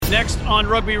Next on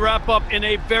Rugby Wrap-Up in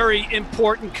a very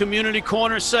important Community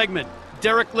Corner segment,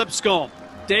 Derek Lipscomb,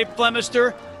 Dave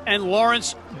Flemister, and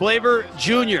Lawrence Blaber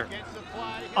Jr.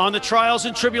 on the trials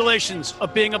and tribulations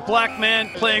of being a black man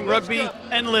playing rugby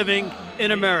and living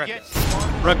in America.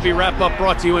 Rugby Wrap-Up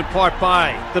brought to you in part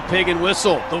by The Pig and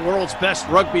Whistle, the world's best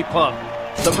rugby pub.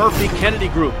 The Murphy Kennedy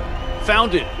Group,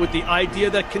 founded with the idea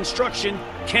that construction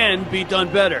can be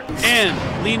done better.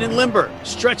 And Lean and Limber,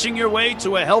 stretching your way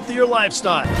to a healthier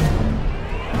lifestyle.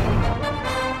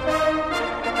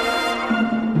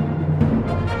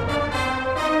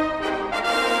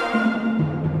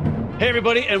 Hey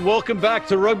everybody, and welcome back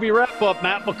to Rugby Wrap-Up.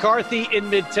 Matt McCarthy in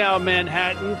Midtown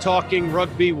Manhattan, talking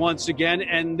rugby once again.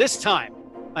 And this time,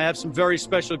 I have some very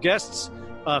special guests,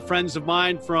 friends of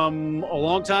mine from a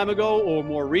long time ago or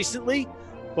more recently,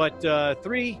 but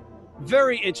three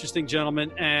very interesting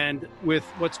gentlemen. And with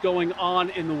what's going on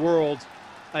in the world,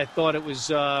 I thought it was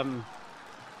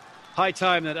high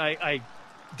time that I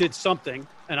did something,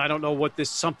 and I don't know what this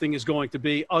something is going to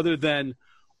be, other than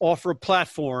offer a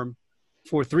platform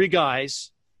for three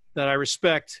guys that I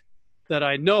respect, that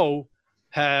I know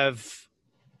have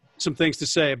some things to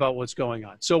say about what's going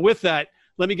on. So with that,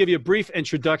 let me give you a brief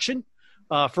introduction.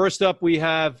 First up, we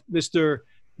have Mr.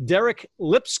 Derek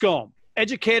Lipscomb,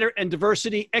 educator and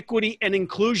diversity, equity, and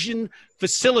inclusion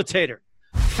facilitator,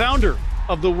 founder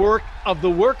of the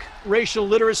Work Racial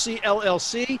Literacy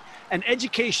LLC, an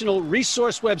educational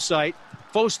resource website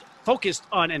focused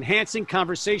on enhancing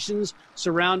conversations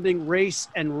surrounding race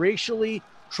and racially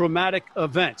traumatic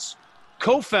events.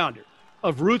 Co-founder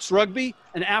of Roots Rugby,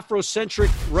 an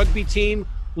Afrocentric rugby team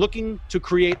looking to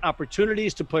create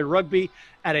opportunities to play rugby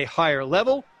at a higher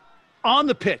level. On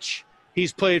the pitch,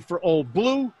 he's played for Old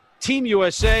Blue, Team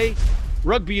USA,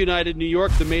 Rugby United New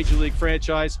York, the Major League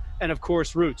franchise, and of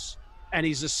course, Roots. And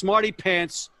he's a smarty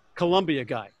pants Columbia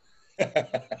guy.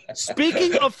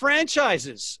 Speaking of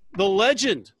franchises, the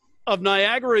legend of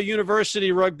Niagara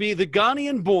University Rugby, the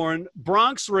Ghanaian-born,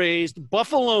 Bronx-raised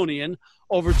Buffalonian,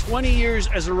 over 20 years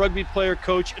as a rugby player,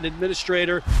 coach, and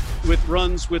administrator, with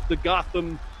runs with the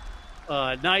Gotham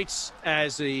Knights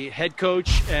as a head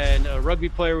coach and a rugby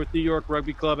player with New York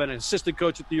Rugby Club and an assistant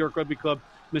coach with New York Rugby Club,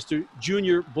 Mr.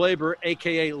 Junior Blaber,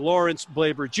 a.k.a. Lawrence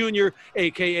Blaber Jr.,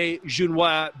 a.k.a.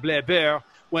 Junoi Blaber,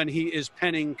 when he is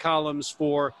penning columns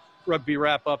for Rugby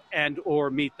Wrap-Up and or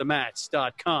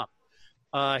MeetTheMats.com.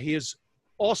 He is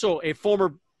also a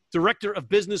former Director of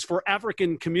Business for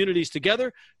African Communities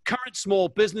Together, current Small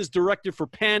Business Director for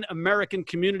Pan American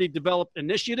Community Development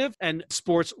Initiative, and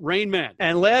Sports Rain Man.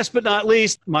 And last but not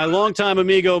least, my longtime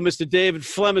amigo, Mr. David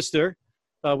Flemister.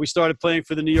 We started playing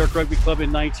for the New York Rugby Club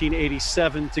in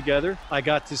 1987 together. I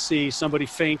got to see somebody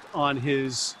faint on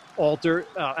his altar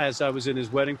as I was in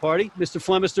his wedding party. Mr.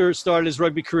 Flemister started his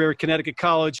rugby career at Connecticut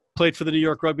College, played for the New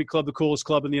York Rugby Club, the coolest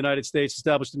club in the United States,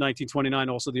 established in 1929,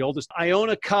 also the oldest.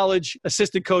 Iona College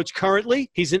assistant coach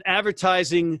currently. He's an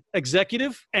advertising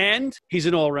executive, and he's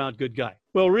an all-around good guy.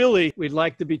 Well, really, we'd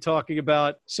like to be talking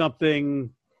about something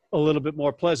a little bit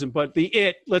more pleasant, but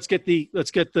let's get the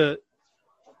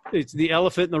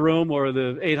elephant in the room, or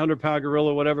the 800-pound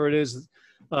gorilla, whatever it is.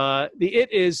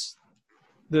 Is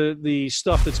the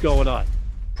stuff that's going on,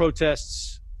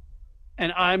 protests,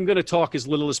 and I'm going to talk as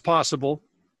little as possible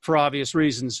for obvious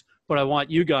reasons, but I want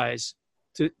you guys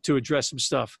to address some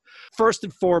stuff. First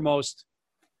and foremost,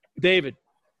 David,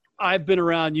 I've been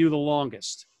around you the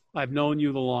longest. I've known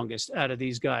you the longest out of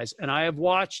these guys, and I have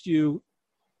watched you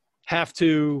have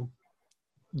to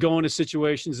go into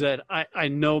situations that I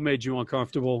know made you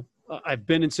uncomfortable. I've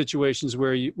been in situations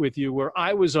where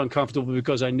I was uncomfortable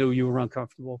because I knew you were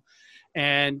uncomfortable.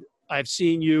 And I've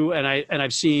seen you, and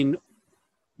I've seen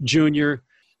Junior,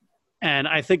 and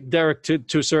I think Derek,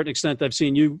 to a certain extent, I've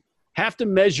seen you have to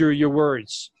measure your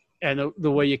words and the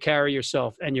way you carry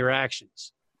yourself and your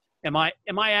actions. Am I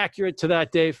accurate to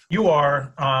that, Dave? You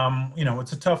are.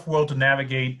 It's a tough world to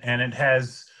navigate, and it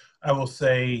has, I will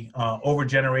say, over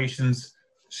generations,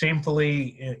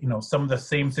 shamefully, some of the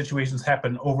same situations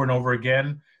happen over and over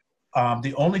again.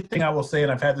 The only thing I will say, and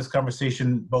I've had this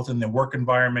conversation both in the work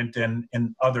environment and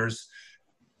others,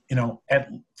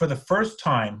 for the first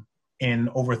time in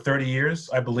over 30 years,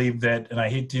 I believe that, and I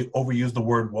hate to overuse the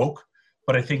word woke,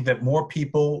 but I think that more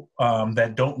people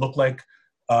that don't look like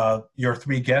your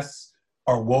three guests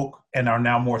are woke and are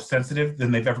now more sensitive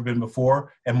than they've ever been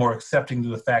before, and more accepting to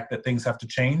the fact that things have to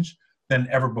change than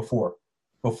ever before.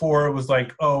 Before it was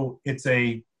like, oh, it's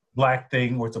a Black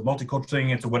thing, or it's a multicultural thing,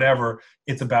 it's a whatever.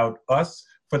 It's about us.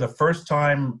 For the first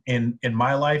time in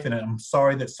my life, and I'm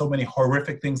sorry that so many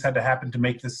horrific things had to happen to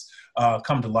make this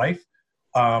come to life,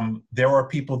 there are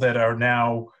people that are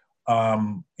now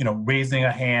raising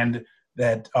a hand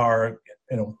that are,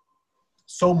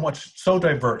 so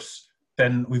diverse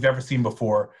than we've ever seen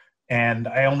before. And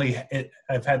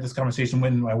I've had this conversation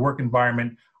in my work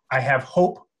environment. I have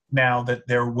hope now that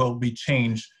there will be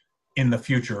change in the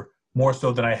future, more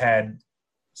so than I had,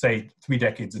 say, 3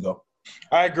 decades ago.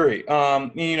 I agree.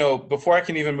 Before I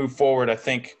can even move forward, I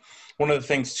think one of the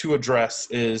things to address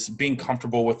is being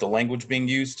comfortable with the language being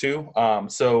used too.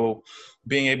 So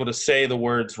being able to say the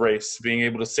words race, being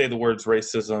able to say the words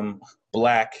racism,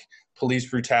 black, police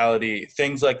brutality,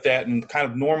 things like that, and kind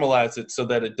of normalize it so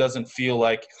that it doesn't feel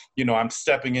like, I'm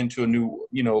stepping into a new,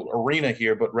 arena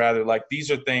here, but rather like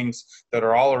these are things that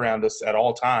are all around us at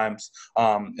all times.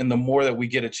 And the more that we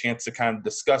get a chance to kind of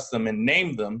discuss them and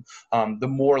name them, the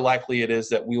more likely it is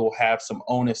that we will have some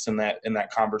onus in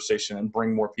that conversation and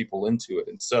bring more people into it.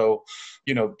 And so,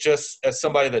 just as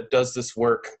somebody that does this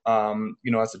work,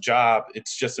 as a job,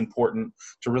 it's just important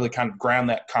to really kind of ground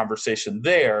that conversation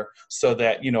there so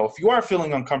that, if you are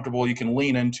feeling uncomfortable, you can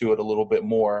lean into it a little bit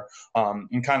more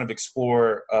and kind of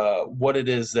explore what it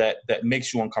is that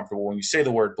makes you uncomfortable when you say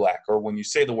the word black or when you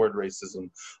say the word racism,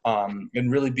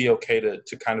 and really be okay to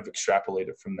kind of extrapolate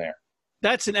it from there.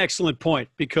 That's an excellent point,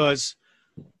 because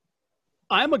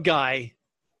I'm a guy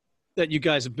that you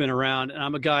guys have been around, and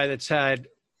I'm a guy that's had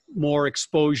more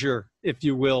exposure, if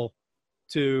you will,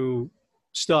 to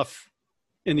stuff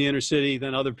in the inner city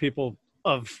than other people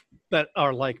that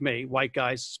are like me, white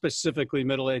guys, specifically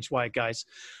middle-aged white guys.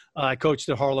 I coached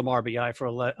at Harlem RBI for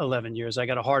 11 years. I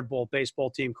got a hardball baseball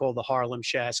team called the Harlem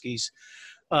Shaskies.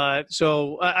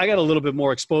 So I got a little bit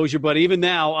more exposure, but even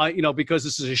now, because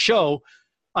this is a show,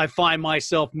 I find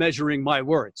myself measuring my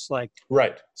words, like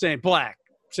saying black,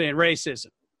 saying racism,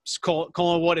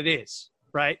 calling what it is,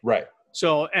 right? Right.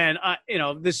 So, and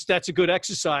that's a good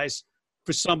exercise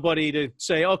for somebody to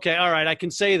say, okay, all right, I can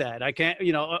say that. I can't,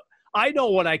 I know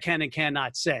what I can and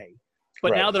cannot say,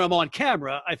 but now that I'm on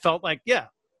camera, I felt like, yeah,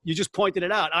 you just pointed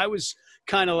it out. I was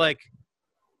kind of like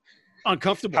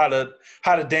uncomfortable.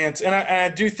 How to dance. And I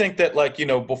do think that, like,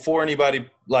 before anybody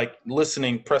like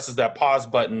listening presses that pause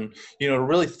button, to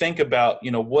really think about,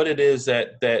 what it is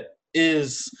that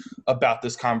is about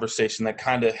this conversation that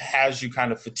kind of has you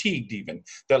kind of fatigued, even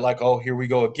that like, oh, here we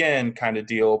go again kind of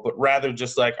deal, but rather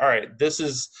just like, all right, this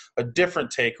is a different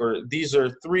take, or these are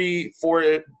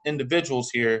 3-4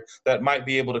 individuals here that might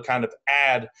be able to kind of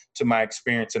add to my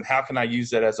experience, and how can I use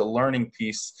that as a learning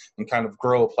piece and kind of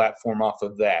grow a platform off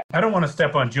of that. I don't want to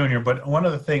step on Junior, but one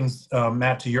of the things,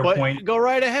 Matt, to your point, go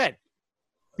right ahead,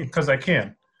 because I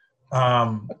can.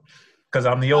 Because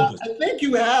I'm the oldest. I think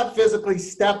you have physically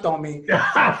stepped on me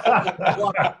at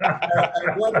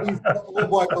one of these Old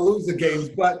Boy Palooza games,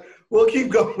 but we'll keep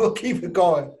going. We'll keep it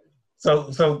going.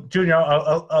 So Junior,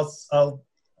 I'll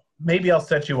maybe I'll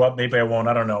set you up, maybe I won't.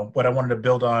 I don't know. But I wanted to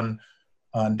build on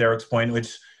Derek's point,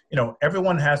 which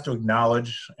everyone has to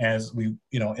acknowledge, as we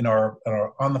in our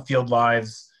on the field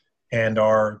lives and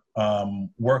our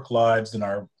work lives and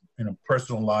our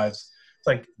personal lives. It's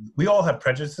like we all have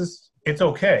prejudices. It's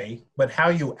okay, but how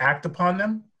you act upon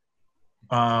them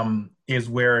is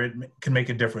where it can make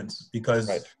a difference.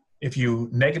 Because if you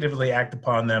negatively act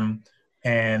upon them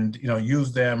and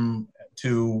use them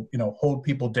to hold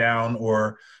people down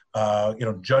or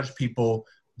judge people,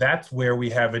 that's where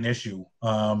we have an issue.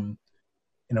 I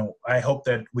hope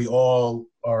that we all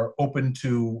are open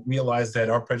to realize that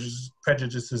our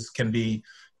prejudices can be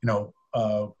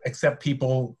accept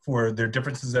people for their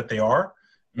differences that they are.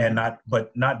 And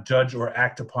not judge or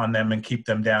act upon them and keep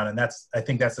them down. And I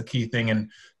think that's the key thing.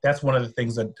 And that's one of the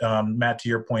things that, Matt, to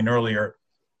your point earlier,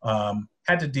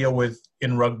 had to deal with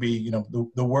in rugby.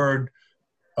 The word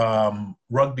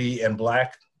rugby and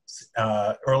black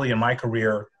early in my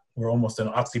career were almost an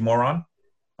oxymoron.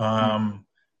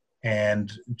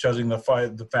 And judging the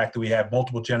fact that we have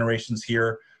multiple generations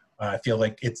here, I feel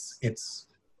like it's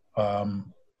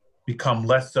become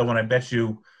less so. And I bet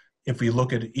you, if we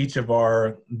look at each of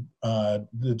our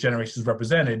the generations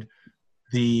represented,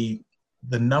 the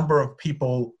number of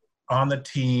people on the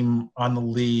team, in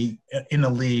the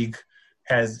league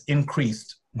has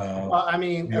increased. A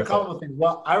couple of things.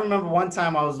 Well, I remember one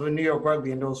time I was with New York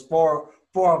Rugby, and there was four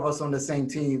of us on the same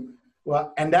team.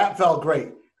 Well, and that felt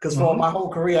great because for my whole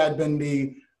career I'd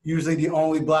been usually the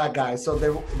only black guy. So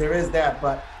there is that.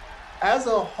 But as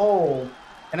a whole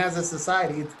and as a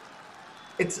society,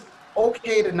 it's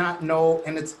okay to not know,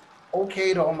 and it's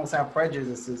okay to almost have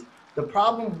prejudices. The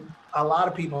problem a lot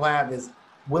of people have is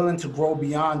willing to grow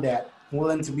beyond that,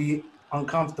 willing to be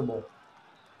uncomfortable.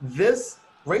 This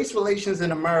race relations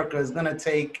in America is going to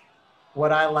take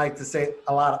what I like to say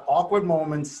a lot of awkward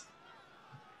moments,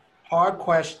 hard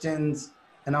questions,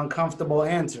 and uncomfortable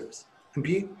answers.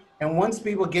 And once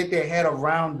people get their head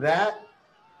around that,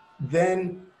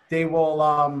 then they will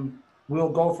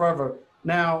go further.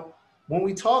 Now, when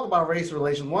we talk about race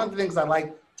relations, one of the things I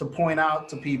like to point out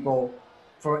to people,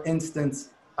 for instance,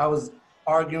 I was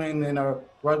arguing in a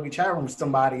rugby chat room with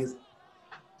somebody, is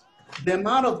the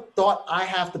amount of thought I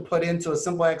have to put into a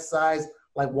simple exercise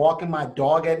like walking my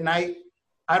dog at night,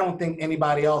 I don't think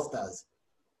anybody else does.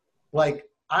 Like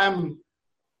I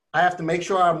have to make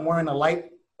sure I'm wearing a light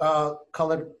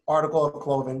colored article of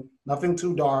clothing, nothing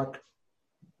too dark.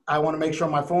 I want to make sure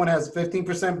my phone has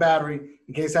 15% battery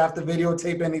in case I have to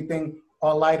videotape anything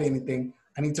or light anything.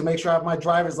 I need to make sure I have my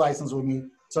driver's license with me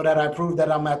so that I prove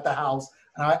that I'm at the house.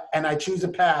 And I choose a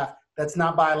path that's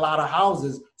not by a lot of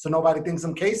houses so nobody thinks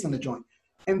I'm casing the joint.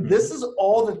 And this is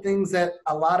all the things that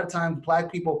a lot of times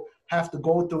Black people have to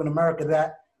go through in America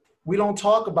that we don't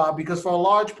talk about, because for a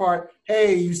large part,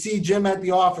 hey, you see Jim at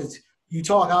the office, you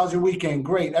talk, how's your weekend?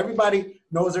 Great. Everybody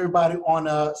knows everybody on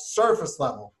a surface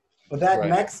level. But that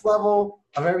next level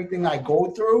of everything I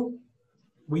go through,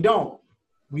 we don't.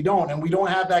 And we don't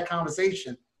have that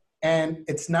conversation. And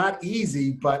it's not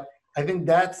easy, but I think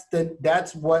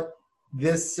that's what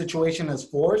this situation has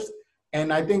forced.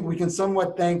 And I think we can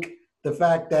somewhat thank the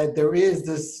fact that there is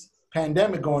this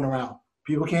pandemic going around.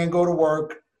 People can't go to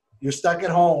work. You're stuck at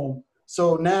home.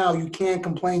 So now you can't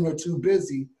complain you're too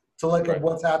busy to look at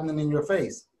what's happening in your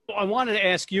face. I wanted to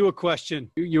ask you a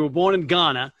question. You were born in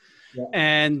Ghana. Yeah.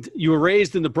 And you were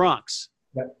raised in the Bronx.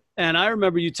 Yeah. And I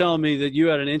remember you telling me that you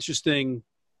had an interesting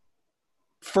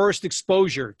first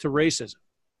exposure to racism.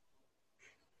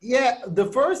 Yeah, the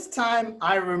first time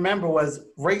I remember was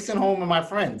racing home with my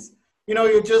friends. You know,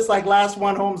 you're just like last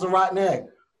one home's a rotten egg.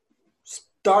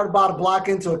 Start about a block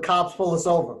into a cops pull us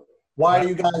over. Why are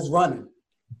you guys running?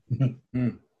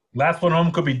 Last one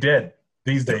home could be dead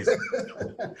these days.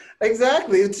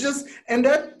 Exactly. It's just, and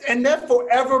that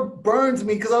forever burns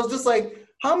me, because I was just like,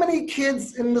 how many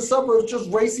kids in the suburbs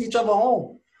just race each other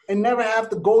home and never have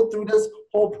to go through this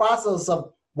whole process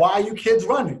of why are you kids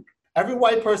running? Every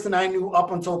white person I knew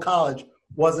up until college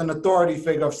was an authority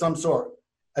figure of some sort,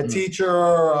 a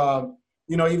teacher,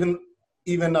 you know,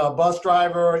 even a bus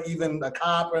driver, even a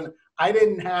cop. And I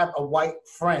didn't have a white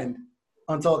friend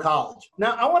until college.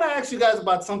 Now, I want to ask you guys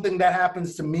about something that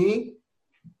happens to me.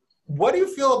 What do you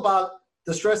feel about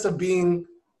the stress of being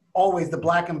always the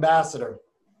Black ambassador?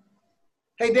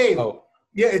 Hey, Dave. Oh.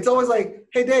 Yeah, it's always like,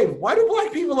 hey, Dave, why do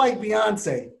Black people like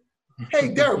Beyonce?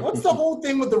 Hey, Derek, what's the whole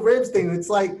thing with the ribs thing? It's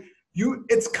like,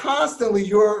 it's constantly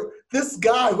you're this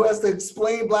guy who has to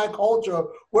explain Black culture,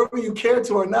 whether you care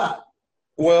to or not.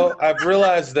 Well, I've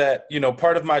realized that, you know,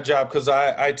 part of my job, because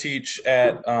I teach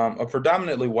at a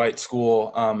predominantly white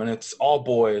school, and it's all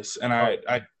boys, and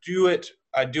I do it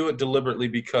deliberately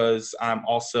because I'm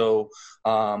also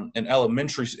in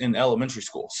elementary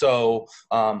school. So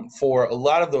for a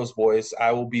lot of those boys,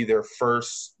 I will be their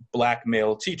first Black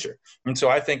male teacher. And so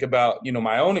I think about, you know,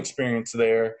 my own experience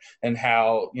there and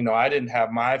how, you know, I didn't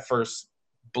have my first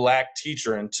Black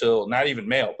teacher until, not even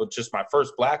male, but just my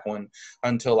first Black one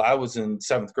until I was in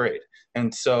 7th grade.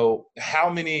 And so how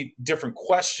many different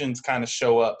questions kind of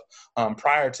show up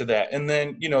prior to that. And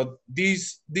then, you know,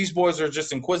 these boys are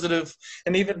just inquisitive,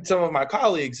 and even some of my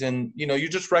colleagues, and, you know, you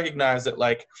just recognize that,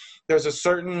 like, there's a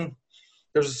certain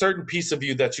piece of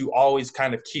you that you always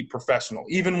kind of keep professional,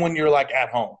 even when you're like at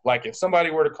home. Like if somebody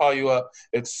were to call you up,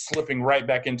 it's slipping right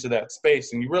back into that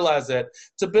space. And you realize that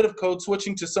it's a bit of code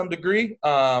switching to some degree.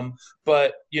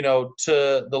 But, you know,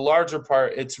 to the larger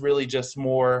part, it's really just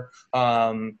more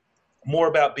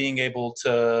about being able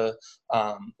to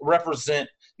represent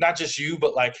not just you,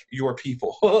 but like your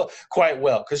people quite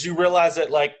well. Because you realize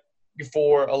that, like,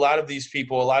 for a lot of these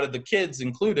people, a lot of the kids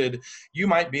included, you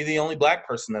might be the only Black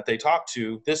person that they talk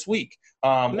to this week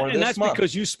or this month. And that's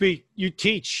because you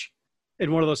teach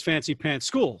in one of those fancy pants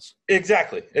schools.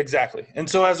 Exactly. And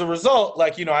so as a result,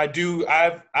 like, you know,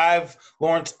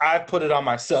 Lawrence, I've put it on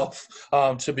myself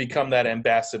to become that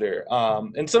ambassador.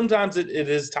 And sometimes it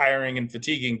is tiring and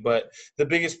fatiguing, but the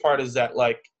biggest part is that,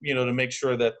 like, you know, to make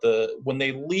sure that when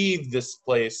they leave this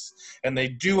place and they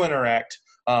do interact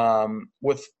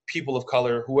with people of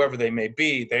color, whoever they may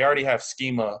be, they already have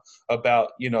schema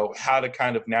about, you know, how to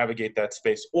kind of navigate that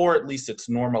space, or at least it's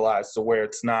normalized to where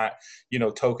it's not, you know,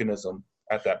 tokenism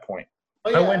at that point.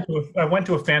 Oh, yeah. I went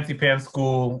to a fancy pants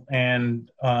school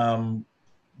and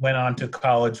went on to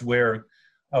college where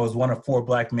I was one of 4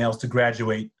 Black males to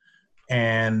graduate.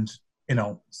 And, you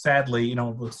know, sadly, you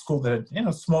know, a school that, you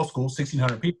know, small school,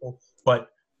 1,600 people, but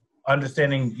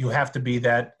understanding you have to be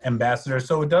that ambassador.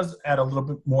 So it does add a little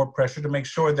bit more pressure to make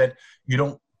sure that you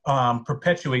don't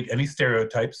perpetuate any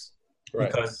stereotypes.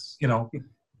 Right. because, you know,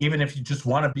 even if you just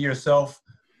want to be yourself,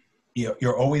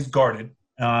 you're always guarded.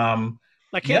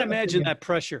 I can't imagine that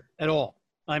pressure at all.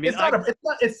 I mean,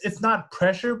 it's not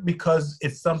pressure because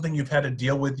it's something you've had to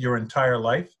deal with your entire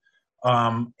life.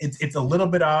 It's a little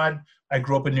bit odd. I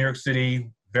grew up in New York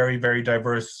City, very, very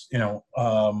diverse,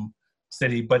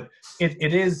 city, but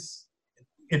it's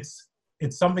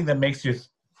something that makes you,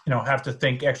 have to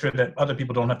think extra that other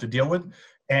people don't have to deal with.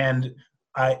 And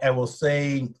I will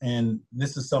say, and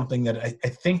this is something that I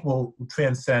think will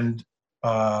transcend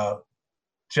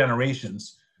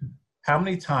generations. How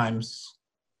many times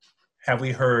have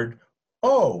we heard,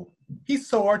 "Oh, he's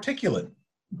so articulate"?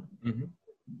 Mm-hmm.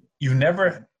 You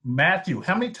never, Matthew.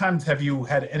 How many times have you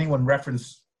had anyone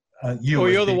reference you? Oh,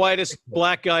 you're the whitest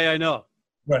black guy I know.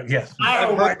 Right. Yes.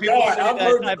 I've heard people say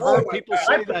that. I've heard people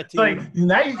say that to you.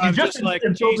 Now you just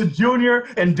insulted Junior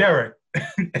and Derek.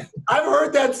 I've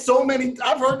heard that so many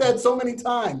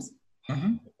times.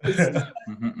 Mm-hmm.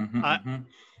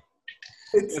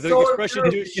 It's the so expression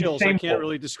 "douche chills." I can't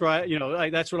really describe.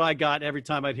 That's what I got every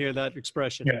time I'd hear that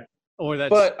expression. Yeah. Or that's.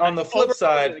 But on the flip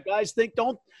side, the guys they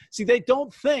don't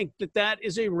think that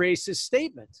is a racist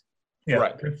statement. Yeah.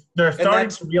 Right. They're starting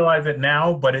to realize it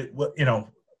now, but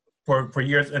for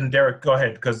years. And Derek, go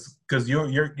ahead, because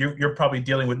you're probably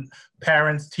dealing with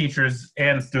parents, teachers,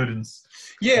 and students.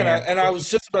 Yeah, and I was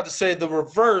just about to say the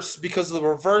reverse, because the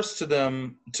reverse to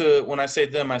them, when I say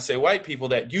them, I say white people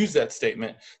that use that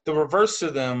statement. The reverse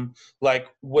to them,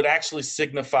 would actually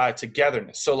signify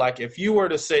togetherness. So, if you were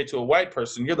to say to a white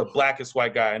person, "You're the blackest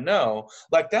white guy I know,"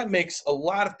 that makes a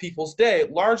lot of people's day,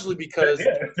 largely because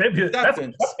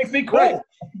that makes me cool.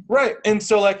 Right. And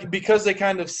so, because they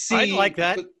kind of see, I like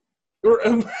that.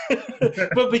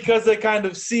 But because they kind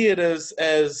of see it as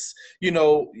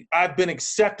I've been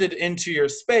accepted into your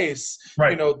space,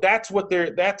 right. That's what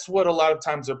a lot of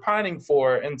times they're pining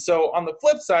for. And so on the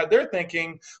flip side, they're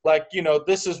thinking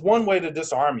this is one way to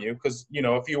disarm you, because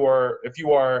if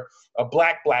you are a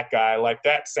black guy,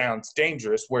 that sounds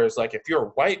dangerous, whereas if you're a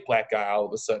white black guy, all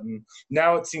of a sudden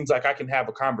now it seems like I can have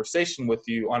a conversation with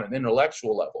you on an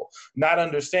intellectual level, not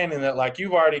understanding that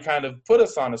you've already kind of put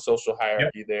us on a social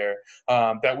hierarchy there,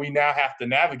 that we now have to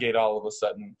navigate all of a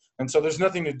sudden. And so there's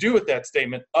nothing to do with that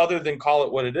statement other than call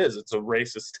it what it is. It's a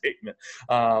racist statement.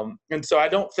 And so I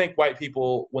don't think white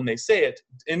people, when they say it,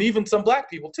 and even some black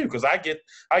people too, because I get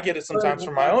it sometimes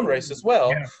from my own race as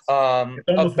well,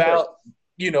 about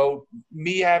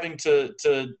me having to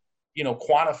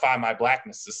quantify my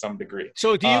blackness to some degree.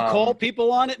 So do you call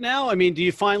people on it now? I mean, do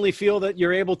you finally feel that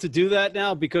you're able to do that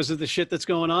now because of the shit that's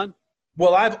going on?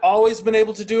 Well, I've always been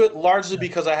able to do it, largely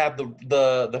because I have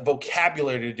the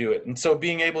vocabulary to do it. And so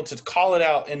being able to call it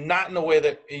out, and not in a way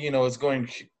that, is going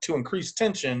to increase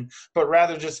tension, but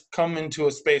rather just come into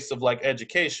a space of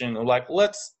education, or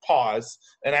let's pause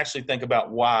and actually think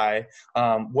about why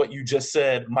what you just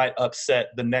said might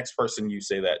upset the next person you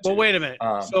say that to. Well, wait a minute.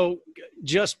 So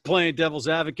just playing devil's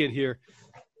advocate here,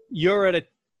 you're at a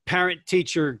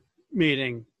parent-teacher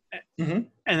meeting, mm-hmm.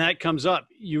 and that comes up.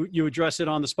 You address it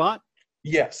on the spot?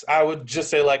 Yes, I would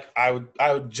just say I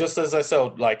would just, as I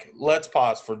said, let's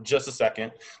pause for just a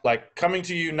second. Coming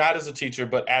to you not as a teacher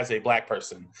but as a black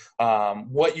person,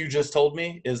 what you just told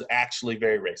me is actually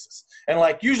very racist. And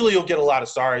usually you'll get a lot of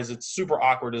sorries. It's super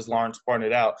awkward, as Lawrence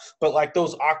pointed out. But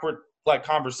those awkward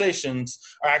conversations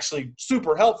are actually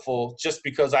super helpful, just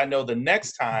because I know the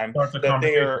next time that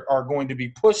they are going to be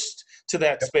pushed to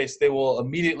that space, they will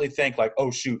immediately think oh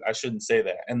shoot, I shouldn't say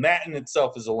that. And that in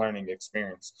itself is a learning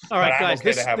experience. All right, guys,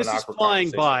 this is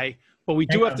flying by, but we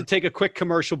do have to take a quick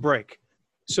commercial break.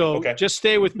 So just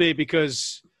stay with me,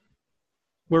 because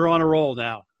we're on a roll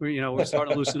now. We're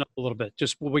starting to loosen up a little bit.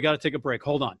 We got to take a break.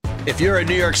 Hold on. If you're in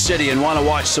New York City and want to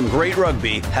watch some great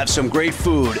rugby, have some great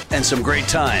food, and some great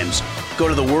times, go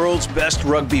to the world's best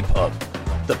rugby pub,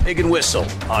 the Pig and Whistle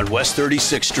on West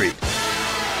 36th Street.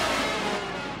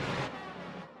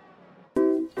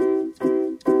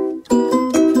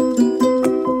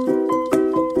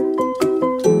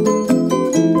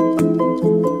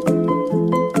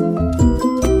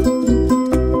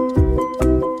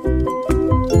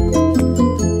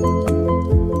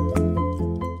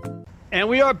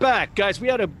 Back, guys. We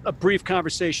had a brief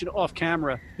conversation off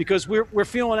camera, because we're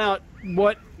feeling out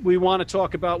what we want to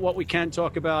talk about, what we can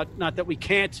talk about. Not that we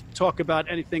can't talk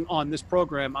about anything on this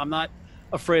program. I'm not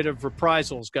afraid of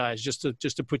reprisals, guys, just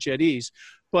to put you at ease.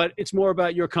 But it's more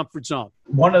about your comfort zone.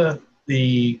 One of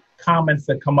the comments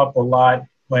that come up a lot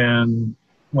when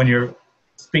you're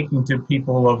speaking to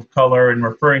people of color and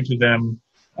referring to them,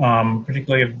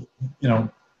 particularly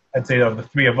I'd say of the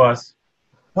three of us,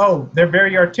 oh, they're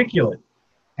very articulate.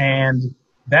 And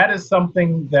that is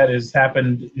something that has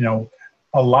happened,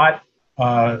 a lot.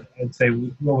 I'd say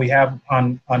what we have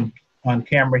on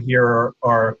camera here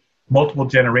are multiple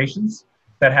generations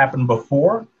that happened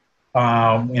before.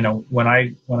 When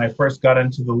I first got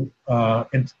into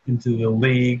the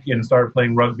league and started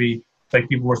playing rugby, it's like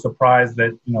people were surprised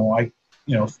that I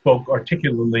spoke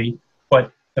articulately,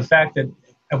 but the fact that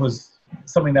it was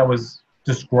something that was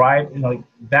described,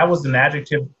 that was an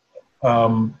adjective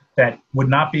that would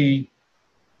not be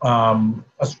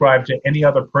ascribed to any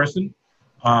other person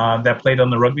that played on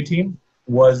the rugby team,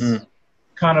 was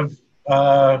kind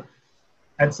of,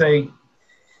 I'd say,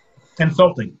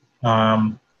 insulting.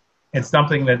 It's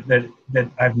something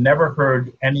that I've never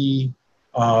heard any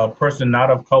person not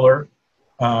of color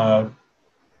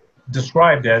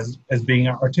described as being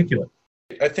articulate.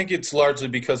 I think it's largely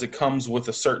because it comes with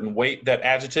a certain weight, that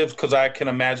adjectives, because I can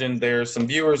imagine there's some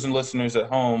viewers and listeners at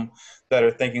home that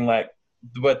are thinking like,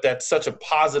 but that's such a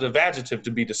positive adjective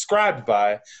to be described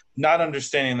by, not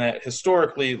understanding that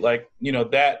historically, like,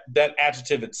 that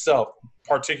adjective itself,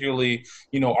 particularly,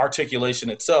 articulation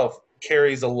itself,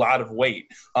 carries a lot of weight.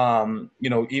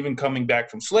 Even coming back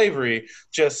from slavery,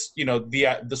 just,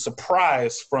 the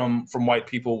surprise from white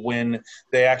people when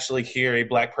they actually hear a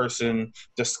black person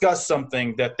discuss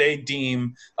something that they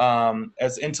deem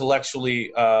as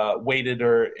intellectually weighted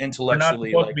or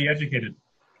intellectually, they're not supposed to be educated.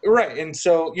 Right. And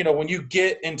so, when you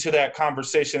get into that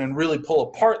conversation and really pull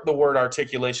apart the word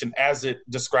articulation as it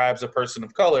describes a person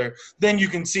of color, then you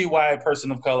can see why a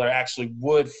person of color actually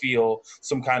would feel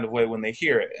some kind of way when they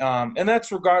hear it. And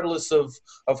that's regardless of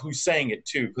who's saying it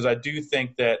too, because I do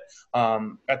think that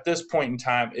at this point in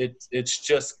time,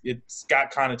 it's got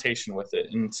connotation with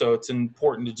it. And so it's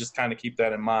important to just kind of keep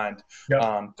that in mind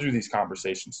through these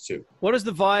conversations too. What is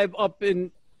the vibe up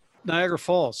in Niagara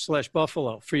Falls /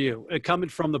 Buffalo for you, coming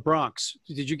from the Bronx?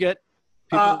 Did you get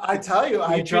people? I tell you,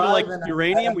 were you treated like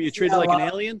uranium? Were you treated like an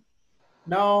alien?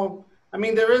 No, I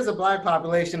mean, there is a black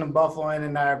population in Buffalo and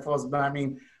in Niagara Falls, but I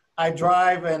mean, I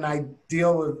drive and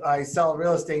I sell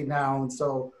real estate now, and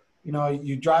so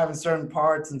you drive in certain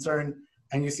parts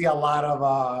and you see a lot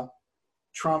of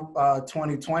Trump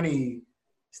 2020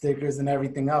 stickers and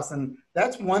everything else, and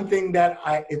that's one thing that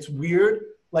it's weird,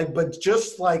 but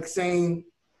just like saying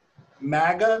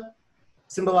MAGA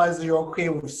symbolizes you're okay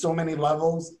with so many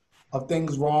levels of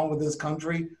things wrong with this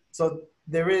country. So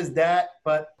there is that.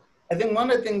 But I think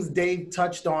one of the things Dave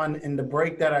touched on in the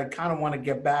break that I kind of want to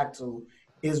get back to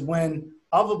is when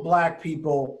other black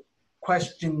people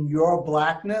question your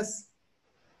blackness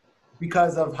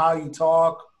because of how you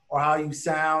talk or how you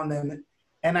sound.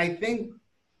 And I think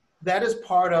that is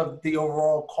part of the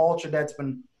overall culture that's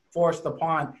been forced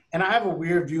upon. And I have a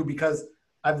weird view because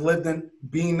I've lived in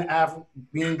being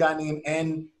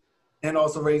Ghanaian and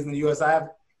also raised in the U.S. I have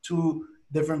two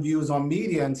different views on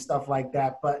media and stuff like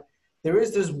that. But there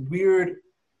is this weird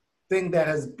thing that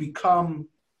has become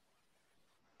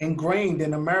ingrained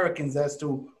in Americans as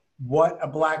to what a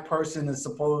black person is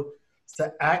supposed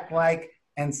to act like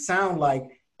and sound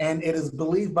like. And it is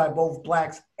believed by both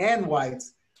blacks and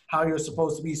whites how you're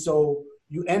supposed to be. So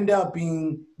you end up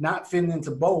being not fitting into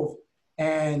both.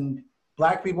 And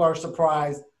black people are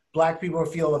surprised. Black people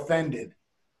feel offended.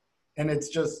 And it's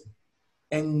just,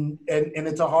 and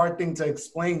it's a hard thing to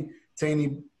explain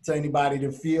to anybody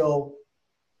to feel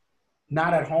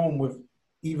not at home with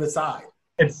either side.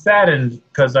 It's saddened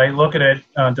because I look at it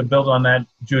to build on that,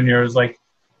 Junior, is like,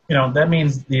 that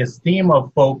means the esteem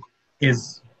of folk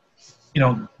is,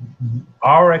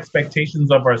 our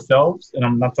expectations of ourselves, and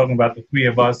I'm not talking about the three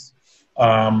of us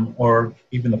or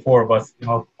even the four of us,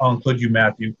 I'll include you,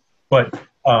 Matthew, but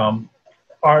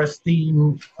our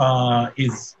esteem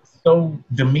is so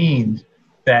demeaned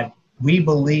that we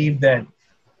believe that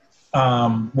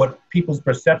what people's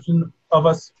perception of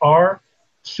us are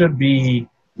should be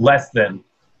less than.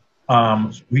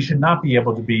 We should not be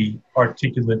able to be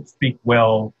articulate, speak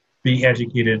well, be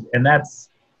educated. And that's,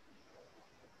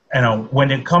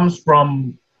 when it comes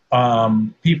from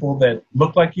people that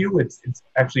look like you, it's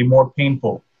actually more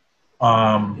painful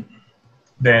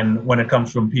than when it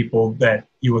comes from people that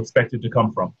you expect it to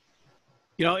come from.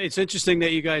 It's interesting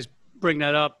that you guys bring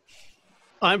that up.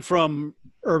 I'm from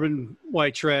urban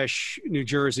white trash, New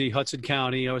Jersey, Hudson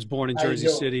County. I was born in Jersey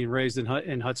City and raised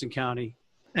in Hudson County.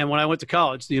 And when I went to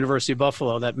college, the University of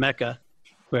Buffalo, that Mecca,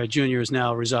 where Junior is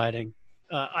now residing,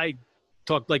 I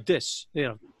talked like this.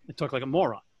 I talked like a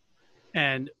moron.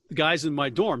 And the guys in my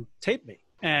dorm taped me.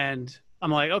 And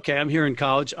I'm like, okay, I'm here in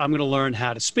college. I'm going to learn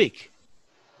how to speak.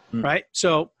 Right?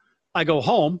 So I go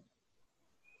home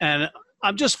and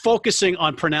I'm just focusing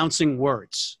on pronouncing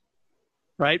words.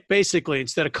 Right? Basically,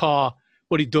 instead of car,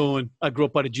 What are you doing? I grew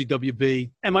up by the GWB.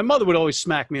 And my mother would always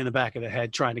smack me in the back of the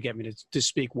head trying to get me to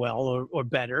speak well or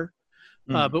better.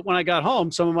 But when I got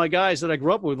home, some of my guys that I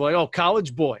grew up with were like, oh,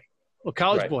 college boy. Oh,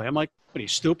 college boy. I'm like, what, are you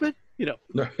stupid? You know.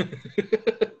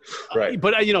 Right.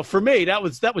 But, you know, for me, that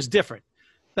was different.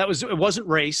 It wasn't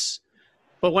race.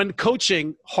 But when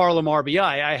coaching Harlem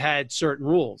RBI, I had certain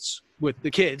rules with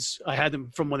the kids. I had them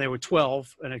from when they were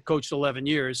 12, and I coached 11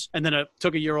 years. And then I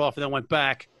took a year off and then went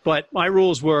back. But my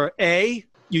rules were, A,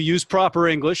 you use proper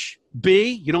English.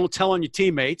 B, you don't tell on your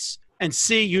teammates. And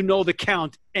C, you know the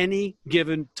count any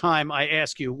given time I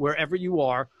ask you, wherever you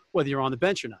are, whether you're on the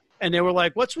bench or not. And they were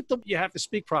like, what's with you have to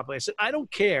speak properly? I said, I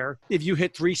don't care if you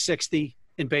hit 360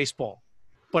 in baseball,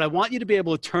 but I want you to be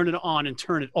able to turn it on and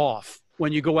turn it off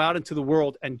when you go out into the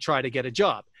world and try to get a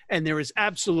job. And there is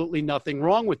absolutely nothing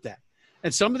wrong with that.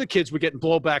 And some of the kids were getting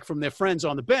blowback from their friends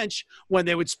on the bench when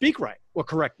they would speak right or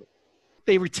correctly.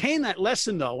 They retain that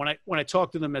lesson, though, when I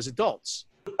talk to them as adults.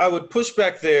 I would push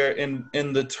back there in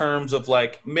the terms of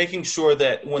like making sure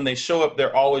that when they show up,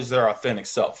 they're always their authentic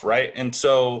self, right? And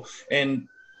so, and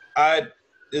I,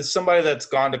 as somebody that's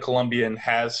gone to Columbia and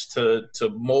has to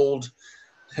mold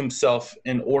himself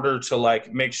in order to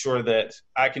like make sure that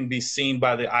I can be seen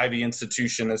by the Ivy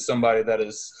institution as somebody that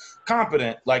is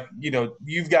competent, like, you know,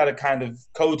 you've got to kind of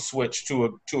code switch to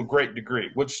a great degree,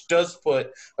 which does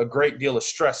put a great deal of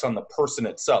stress on the person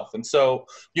itself. And so,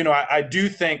 you know, I do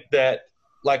think that,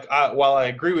 like, while I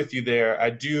agree with you there, I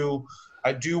do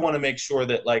want to make sure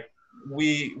that like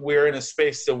we're in a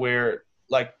space to where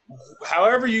like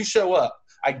however you show up,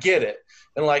 I get it,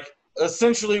 and like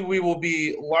essentially we will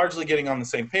be largely getting on the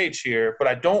same page here, but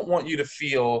I don't want you to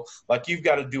feel like you've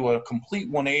got to do a complete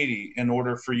 180 in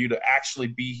order for you to actually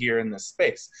be here in this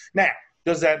space. Now,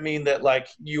 does that mean that like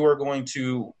you are going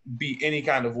to be any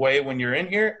kind of way when you're in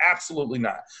here? Absolutely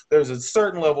not. There's a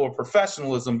certain level of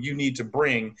professionalism you need to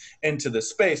bring into the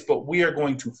space, but we are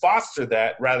going to foster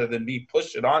that rather than be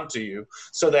push it onto you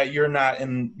so that you're not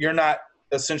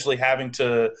essentially having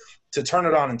to turn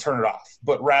it on and turn it off,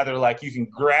 but rather like you can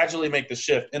gradually make the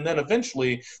shift, and then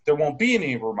eventually there won't be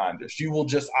any reminders. You will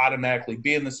just automatically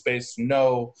be in the space,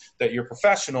 know that you're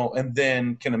professional, and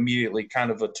then can immediately kind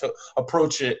of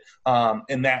approach it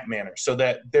in that manner, so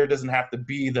that there doesn't have to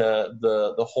be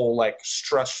the whole like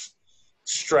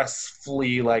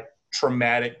stress-free like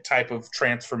traumatic type of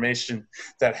transformation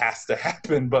that has to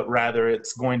happen, but rather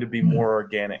it's going to be more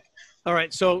organic. All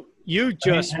right, so you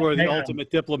just were the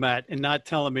ultimate diplomat in not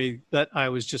telling me that I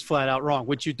was just flat out wrong,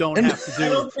 which you don't have to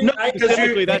do.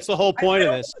 Specifically, that's the whole point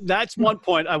of this. That's one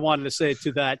point I wanted to say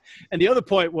to that. And the other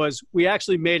point was we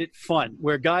actually made it fun,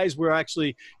 where guys were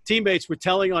actually – teammates were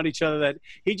telling on each other that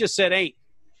he just said ain't.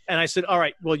 And I said, all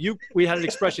right, well, we had an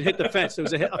expression, hit the fence. There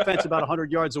was a fence about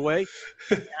 100 yards away.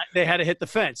 They had to hit the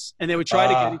fence, and they would try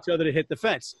to get each other to hit the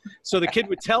fence. So the kid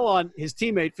would tell on his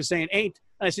teammate for saying ain't.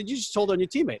 And I said, you just told on your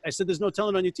teammate. I said, there's no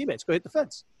telling on your teammates. Go hit the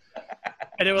fence.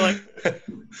 And they were like,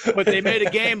 but they made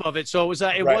a game of it. So it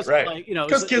wasn't like, you know,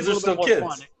 because kids are still kids.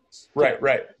 Fun.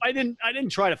 Right. I didn't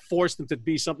try to force them to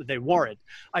be something they weren't.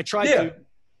 I tried to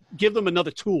give them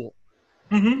another tool.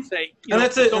 Mm-hmm. Say, and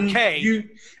that's it. Okay. You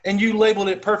labeled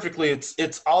it perfectly.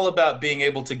 It's all about being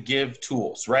able to give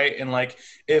tools, right? And like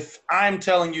if I'm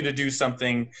telling you to do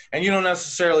something and you don't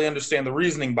necessarily understand the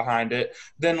reasoning behind it,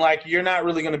 then like you're not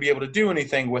really going to be able to do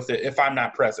anything with it if I'm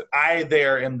not present. I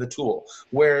there am the tool.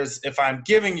 Whereas if I'm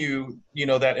giving you, you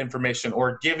know, that information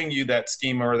or giving you that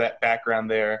schema or that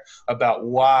background there about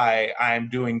why I'm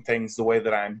doing things the way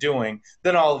that I'm doing,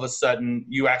 then all of a sudden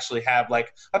you actually have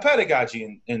like a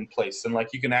pedagogy in place, and like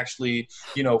you can actually,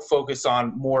 you know, focus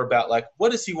on more about like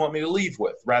what does he want me to leave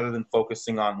with, rather than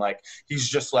focusing on like he's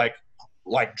just like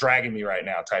dragging me right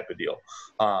now type of deal.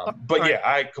 But yeah,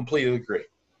 I completely agree.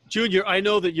 Junior, I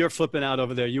know that you're flipping out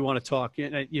over there. You want to talk.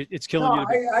 It's killing you.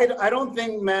 I don't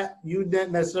think, Matt, you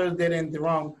didn't necessarily did anything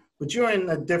wrong, but you're in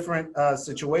a different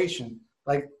situation.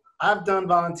 Like I've done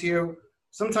volunteer.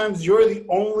 Sometimes you're the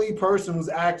only person who's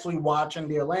actually watching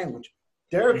their language.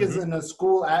 Derek is in a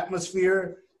school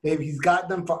atmosphere. He's got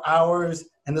them for hours,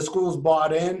 and the school's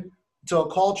bought in to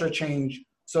a culture change.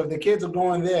 So if the kids are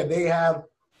going there, they have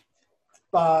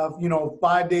 5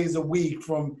 days a week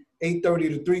from 8:30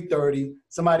 to 3:30.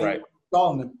 Somebody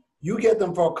calling them. You get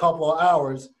them for a couple of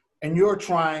hours, and you're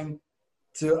trying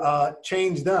to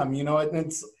change them. You know,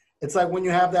 it's like when you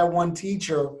have that one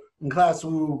teacher in class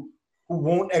who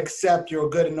won't accept you're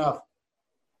good enough,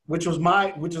 which was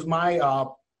my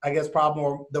I guess problem,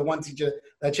 or the one teacher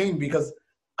that changed, because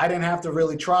I didn't have to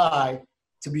really try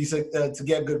to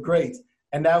get good grades.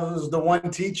 And that was the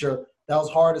one teacher that was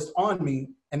hardest on me,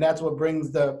 and that's what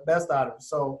brings the best out of it.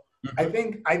 So I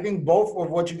think both of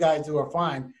what you guys do are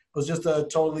fine. It was just a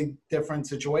totally different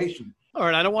situation. All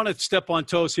right, I don't want to step on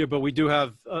toes here, but we do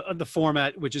have the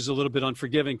format, which is a little bit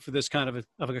unforgiving for this kind of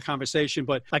a conversation.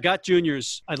 But I got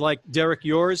juniors. I'd like Derek,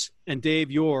 yours, and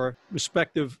Dave, your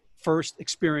respective first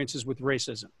experiences with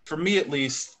racism. For me, at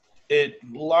least, it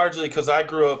largely because I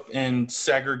grew up in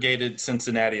segregated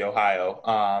Cincinnati, Ohio,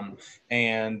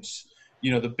 and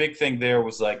the big thing there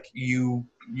was like you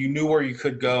knew where you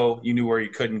could go, you knew where you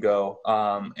couldn't go,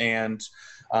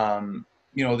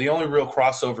 the only real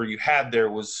crossover you had there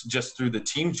was just through the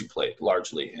teams you played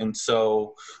largely. And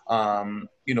so,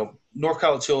 North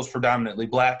College Hill is predominantly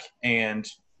black, and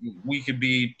we could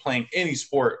be playing any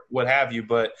sport, what have you,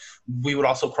 but we would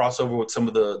also cross over with some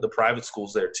of the private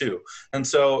schools there too. And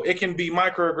so it can be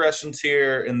microaggressions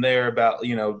here and there about,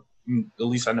 at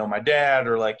least I know my dad,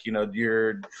 or like,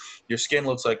 your skin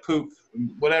looks like poop,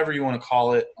 whatever you want to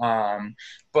call it.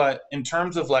 But in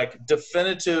terms of like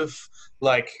definitive,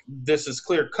 like this is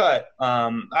clear cut,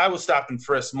 I was stopped and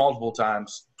frisked multiple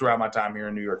times throughout my time here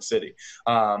in New York City.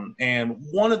 And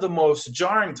one of the most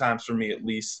jarring times for me, at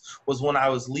least, was when I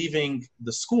was leaving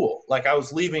the school. Like I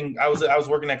was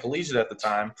working at Collegiate at the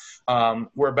time.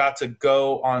 We're about to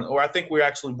go on, or I think we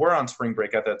actually were on spring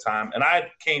break at that time. And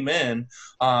I came in,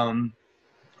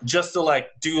 just to like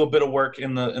do a bit of work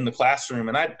in the classroom.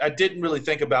 And I didn't really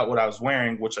think about what I was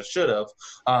wearing, which I should have.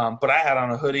 But I had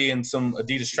on a hoodie and some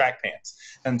Adidas track pants.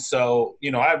 And so,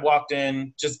 I walked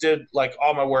in, just did like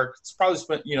all my work. It's probably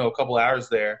spent, a couple hours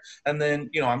there. And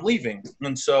then, I'm leaving.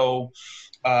 And so,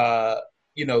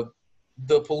 the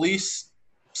police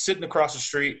sitting across the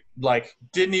street, like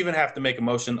didn't even have to make a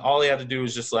motion. All they had to do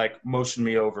was just like motion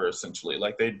me over, essentially.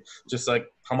 Like they just like,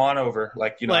 come on over.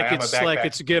 Like, I have my backpack. Like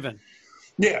it's a given.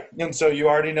 Yeah, and so you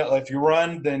already know if you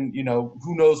run, then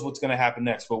who knows what's going to happen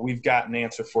next. But we've got an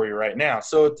answer for you right now.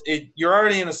 So you're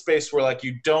already in a space where like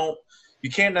you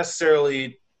can't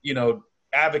necessarily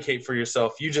advocate for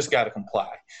yourself. You just got to comply.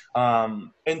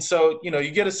 And so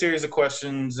you get a series of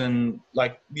questions, and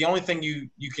like the only thing you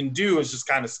can do is just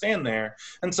kind of stand there.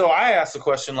 And so I asked the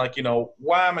question like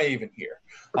why am I even here?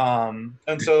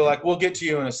 And so like we'll get to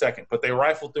you in a second. But they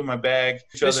rifled through my bag.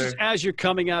 This is as you're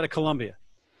coming out of Columbia.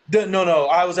 No,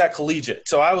 I was at Collegiate.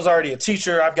 So I was already a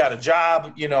teacher. I've got a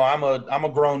job. I'm a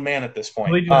grown man at this point.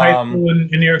 Collegiate High School in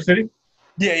New York City?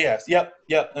 Yeah. Yep.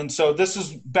 And so this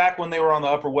is back when they were on the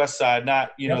Upper West Side,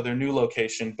 not, their new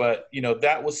location. But,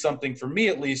 that was something for me,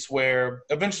 at least, where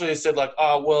eventually they said like,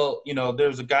 oh, well,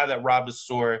 there's a guy that robbed a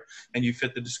store and you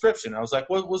fit the description. I was like,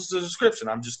 what was the description?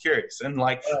 I'm just curious. And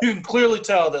like, you can clearly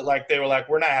tell that like, they were like,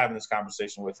 we're not having this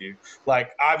conversation with you.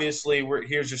 Like, obviously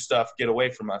here's your stuff, get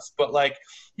away from us. But like,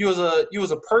 you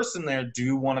as a person there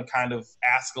do want to kind of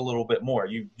ask a little bit more.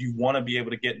 You want to be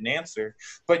able to get an answer,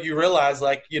 but you realize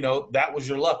like, that was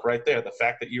your luck right there. The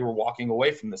fact that you were walking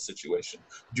away from this situation,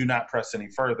 do not press any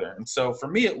further. And so for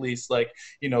me, at least, like,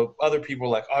 other people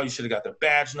are like, oh, you should have got their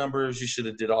badge numbers. You should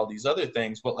have did all these other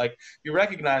things. But like, you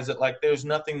recognize that like, there's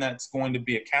nothing that's going to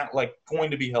be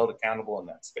held accountable in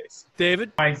that space.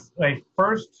 David? My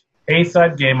first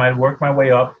A-side game, I worked my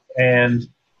way up, and,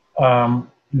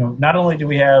 not only do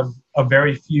we have a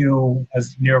very few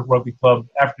as New York Rugby Club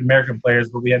African-American players,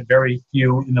 but we had very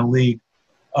few in the league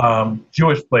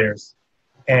Jewish players.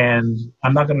 And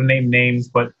I'm not going to name names,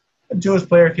 but a Jewish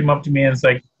player came up to me and it's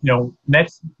like,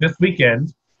 this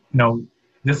weekend,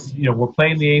 we're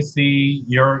playing the AC,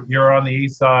 you're on the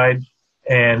east side,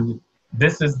 and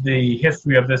this is the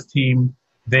history of this team.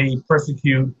 They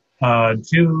persecute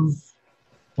Jews,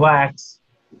 blacks,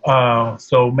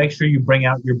 so make sure you bring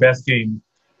out your best game.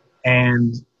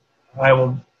 And I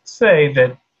will say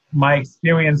that my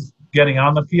experience getting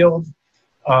on the field,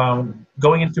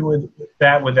 going into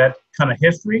that with that kind of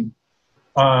history,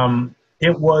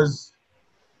 it was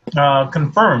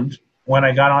confirmed when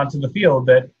I got onto the field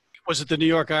that. Was it the New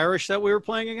York Irish that we were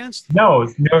playing against? No,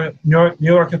 it's New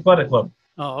York Athletic Club.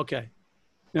 Oh, okay.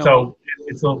 No, so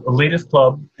it's an elitist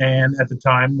club, and at the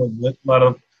time with a lot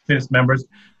of elitist members.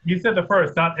 You said the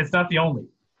first, it's not the only,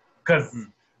 because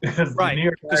right.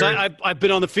 Because I've been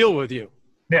on the field with you.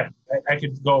 Yeah, I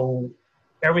could go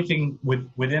everything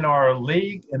within our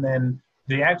league, and then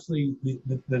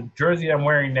the jersey I'm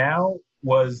wearing now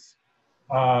was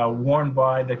worn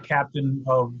by the captain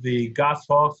of the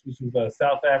Goshawks, which was a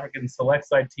South African select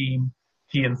side team.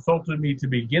 He insulted me to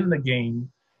begin the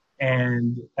game,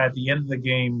 and at the end of the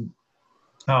game,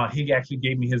 he actually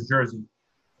gave me his jersey,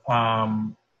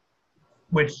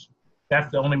 which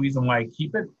that's the only reason why I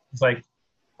keep it. It's like,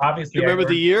 obviously, you remember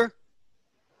the year?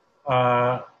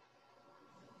 I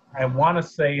want to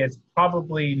say it's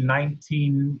probably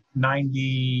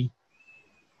 1990.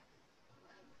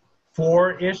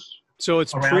 4-ish. So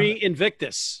it's around-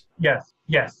 pre-Invictus. Yes,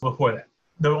 before that.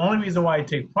 The only reason why I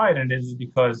take pride in it is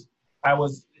because I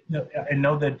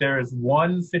know that there is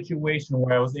one situation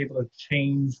where I was able to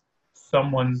change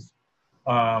someone's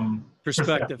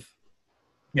Perspective.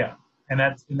 Yeah, and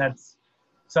that's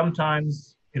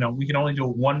sometimes, we can only do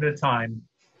it one at a time,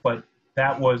 but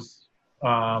that was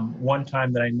one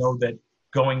time that I know that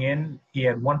going in, he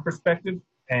had one perspective,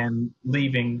 and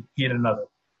leaving, he had another.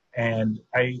 And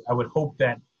I would hope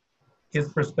that his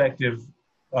perspective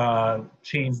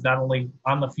changed not only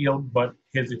on the field, but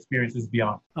his experiences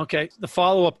beyond. Okay. The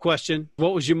follow-up question,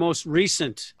 what was your most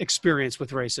recent experience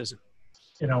with racism?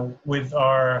 With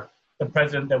the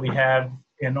president that we have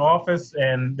in office,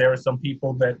 and there are some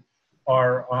people that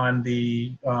are on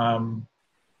the,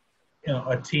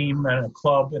 a team and a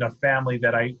club and a family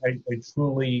that I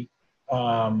truly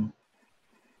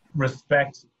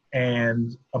respect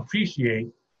and appreciate,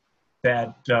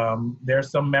 that there are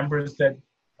some members that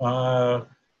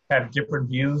have different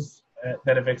views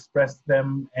that have expressed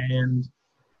them, and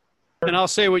I'll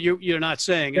say what you're not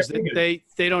saying is that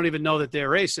they don't even know that they're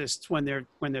racist when they're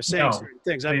saying certain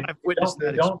things. I've witnessed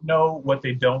that. They don't know what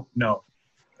they don't know,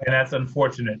 and that's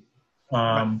unfortunate.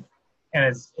 Right.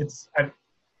 And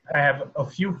I have a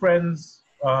few friends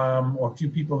or a few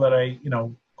people that I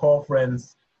call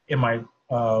friends in my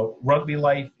rugby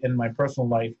life, in my personal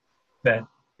life, that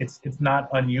it's not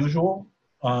unusual.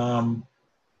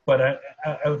 But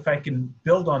if I can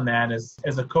build on that,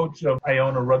 as a coach of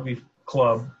Iona Rugby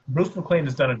Club, Bruce McLean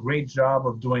has done a great job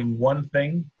of doing one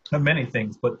thing, many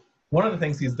things, but one of the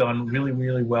things he's done really,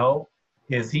 really well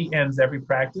is he ends every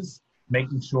practice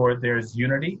making sure there's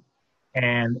unity.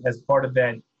 And as part of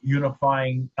that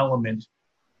unifying element,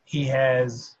 he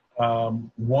has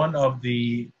one of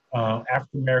the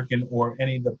African-American or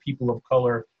any of the people of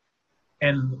color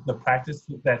end the practice,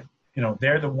 that,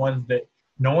 they're the ones that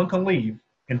no one can leave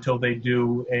until they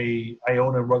do a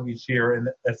Iona rugby cheer, and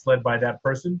that's led by that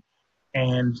person.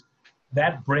 And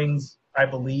that brings, I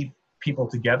believe, people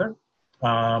together,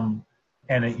 and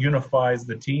it unifies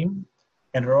the team,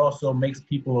 and it also makes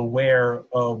people aware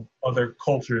of other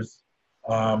cultures,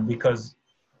 because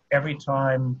every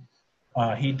time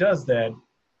he does that,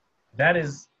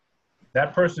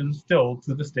 that person still,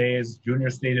 to this day, as Junior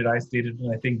stated, I stated,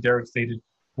 and I think Derek stated,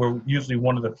 we're usually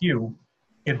one of the few.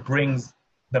 It brings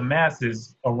the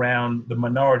masses around the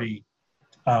minority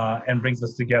and brings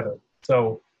us together.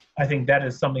 So I think that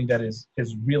is something that is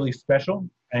really special.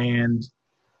 And,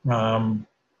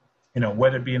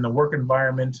 whether it be in the work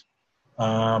environment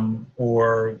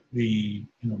or the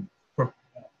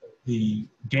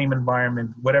game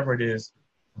environment, whatever it is,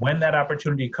 when that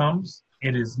opportunity comes,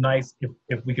 it is nice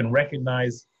if we can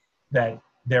recognize that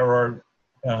there are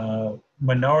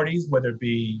minorities, whether it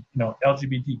be,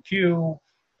 LGBTQ,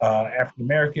 African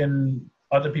American,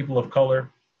 other people of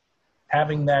color,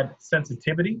 having that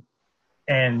sensitivity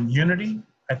and unity,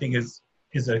 I think is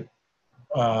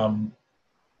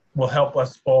will help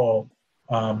us all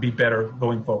be better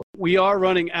going forward. We are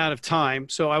running out of time,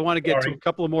 so I want to get to a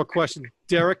couple of more questions.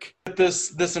 Derek?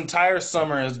 This entire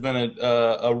summer has been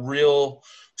a real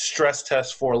stress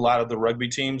test for a lot of the rugby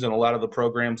teams and a lot of the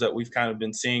programs that we've kind of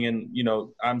been seeing. And,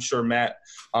 I'm sure Matt,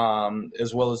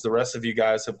 as well as the rest of you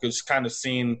guys, have just kind of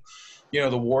seen,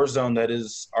 the war zone that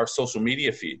is our social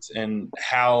media feeds, and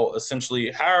how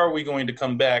are we going to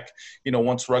come back,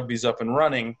 once rugby's up and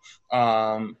running,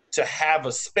 to have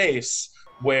a space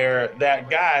where that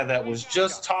guy that was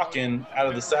just talking out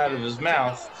of the side of his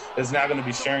mouth is now going to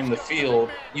be sharing the field,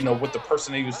 with the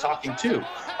person he was talking to.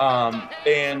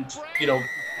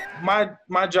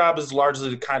 My job is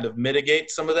largely to kind of mitigate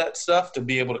some of that stuff, to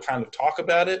be able to kind of talk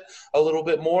about it a little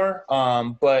bit more.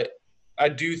 But I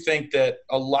do think that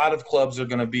a lot of clubs are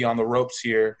going to be on the ropes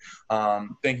here,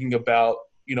 thinking about,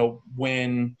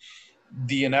 when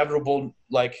the inevitable,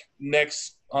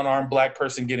 next unarmed black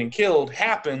person getting killed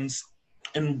happens,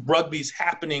 and rugby's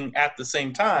happening at the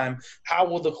same time, how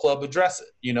will the club address it?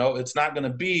 It's not going to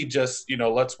be just,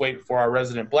 let's wait for our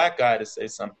resident black guy to say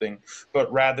something, but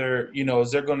rather,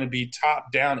 is there going to be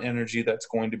top-down energy that's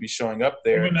going to be showing up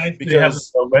there?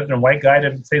 Because a resident white guy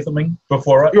to say something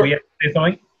before we have to say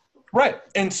something? Right.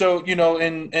 And so,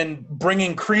 and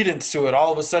bringing credence to it,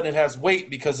 all of a sudden it has weight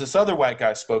because this other white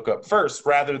guy spoke up first,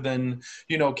 rather than,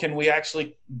 can we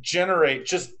actually generate,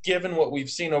 just given what we've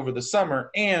seen over the summer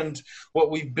and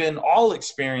what we've been all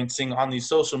experiencing on these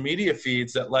social media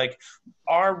feeds, that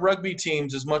our rugby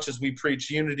teams, as much as we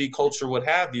preach unity, culture, what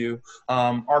have you,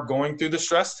 are going through the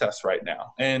stress test right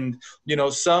now. And,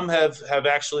 some have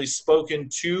actually spoken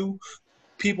to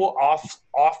people off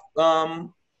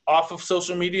off of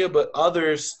social media, but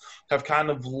others have kind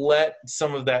of let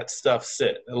some of that stuff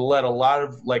sit, let a lot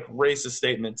of like racist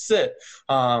statements sit.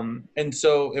 And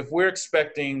so if we're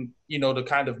expecting, to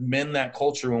kind of mend that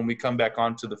culture when we come back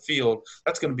onto the field,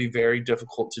 that's going to be very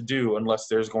difficult to do unless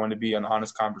there's going to be an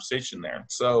honest conversation there.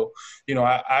 So,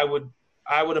 I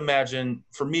would imagine,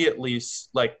 for me at least,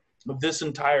 like this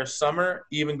entire summer,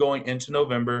 even going into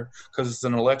November, because it's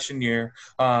an election year,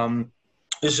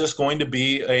 is just going to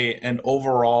be an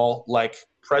overall like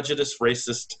prejudiced,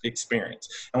 racist experience.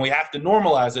 And we have to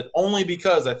normalize it, only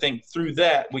because I think through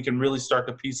that we can really start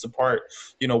to piece apart,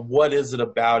 what is it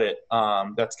about it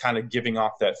that's kind of giving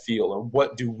off that feel, or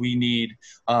what do we need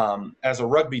as a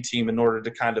rugby team in order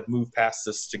to kind of move past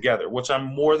this together, which I'm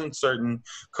more than certain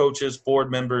coaches, board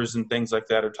members, and things like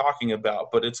that are talking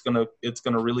about. But it's gonna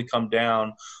really come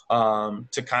down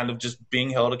to kind of just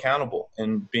being held accountable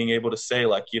and being able to say,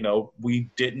 like, we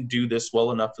didn't do this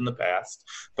well enough in the past,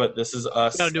 but this is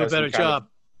us. Got to do a better job.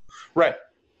 Right.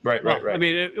 I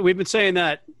mean, we've been saying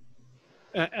that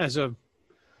as a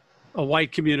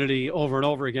white community over and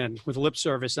over again with lip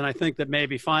service. And I think that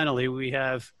maybe finally we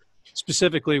have,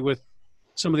 specifically with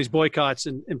some of these boycotts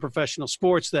in professional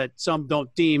sports that some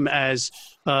don't deem as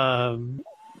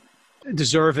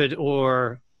deserved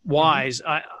or wise.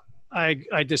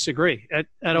 I disagree.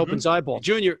 That opens eyeball.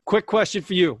 Junior, quick question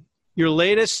for you. Your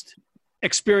latest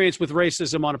experience with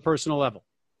racism on a personal level.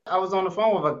 I was on the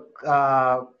phone with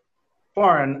a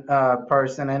foreign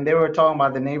person, and they were talking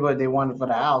about the neighborhood they wanted for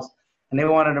the house, and they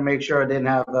wanted to make sure it didn't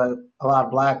have a lot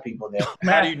of black people there.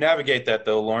 How do you navigate that,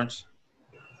 though, Lawrence?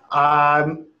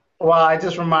 Well, I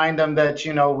just remind them that,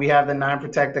 we have the 9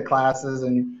 protected classes,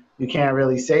 and you can't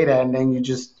really say that, and then you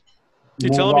just You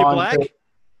telling me black?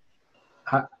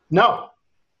 No.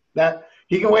 That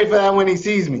he can wait for that when he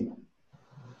sees me.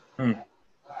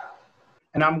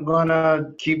 And I'm going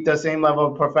to keep the same level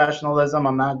of professionalism.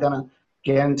 I'm not going to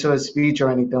get into a speech or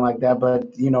anything like that. But,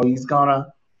 he's going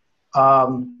to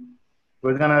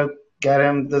we're going to get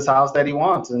him this house that he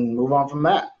wants and move on from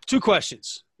that. 2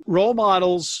 questions. Role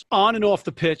models on and off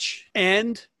the pitch,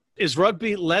 and is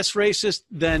rugby less racist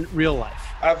than real life?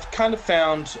 I've kind of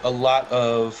found a lot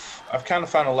of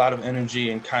energy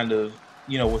and kind of,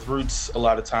 with Roots a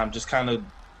lot of time, just kind of,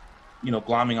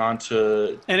 glomming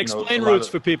onto. And explain Roots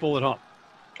for people at home.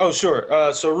 Oh,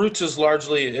 sure. So Roots is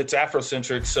largely, it's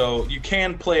Afrocentric. So you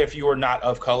can play if you are not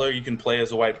of color. You can play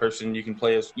as a white person. You can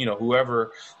play as,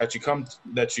 whoever that you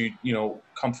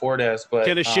come forward as. But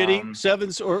can a shitty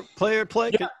sevens or player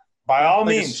play? Yeah, by all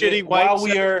like means. A shitty white while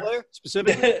we are player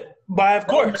specifically. Of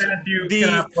course. You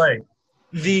cannot play.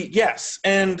 Yes.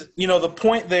 And, the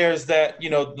point there is that,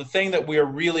 the thing that we are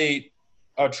really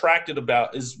attracted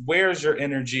about is, where's your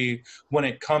energy when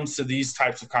it comes to these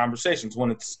types of conversations, when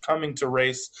it's coming to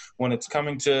race, when it's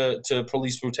coming to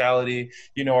police brutality,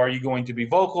 are you going to be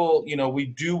vocal? We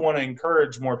do want to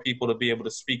encourage more people to be able to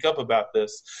speak up about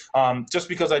this, just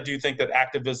because I do think that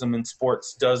activism in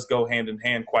sports does go hand in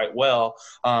hand quite well.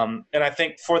 And I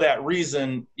think for that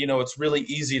reason, it's really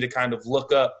easy to kind of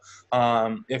look up,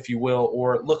 if you will,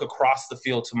 or look across the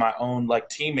field to my own like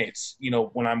teammates,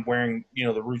 when I'm wearing,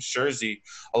 the Roots jersey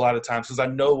a lot of times, because I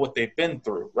know what they've been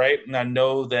through, right? And I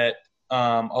know that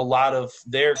a lot of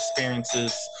their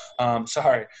experiences, have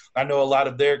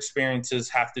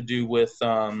to do with,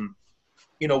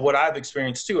 what I've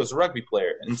experienced too as a rugby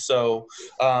player. And so,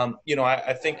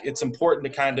 I think it's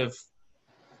important to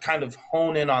kind of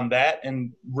hone in on that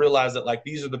and realize that, like,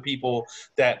 these are the people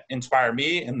that inspire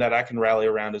me and that I can rally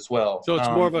around as well. So it's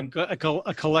more of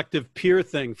a collective peer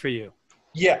thing for you.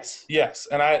 Yes.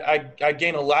 And I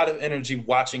gain a lot of energy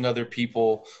watching other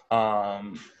people,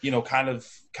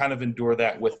 kind of endure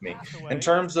that with me. In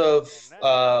terms of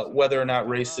whether or not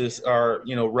racist or,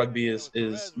 rugby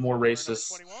is more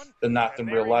racist than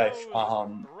real life,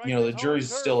 the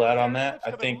jury's still out on that.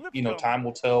 I think, time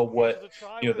will tell what,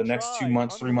 the next 2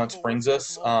 months, 3 months brings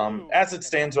us. As it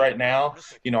stands right now,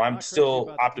 I'm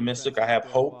still optimistic. I have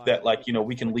hope that,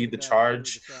 we can lead the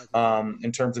charge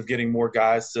in terms of getting more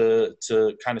guys to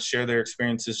kind of share their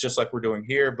experiences just like we're doing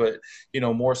here, but,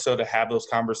 more so to have those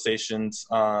conversations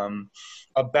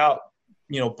about,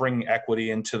 bringing equity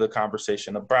into the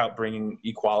conversation, about bringing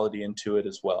equality into it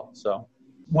as well. So,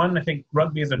 one, I think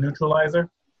rugby is a neutralizer,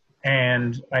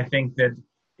 and I think that,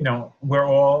 we're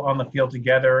all on the field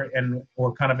together and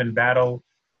we're kind of in battle.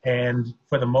 And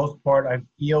for the most part, I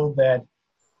feel that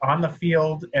on the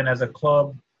field and as a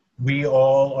club, we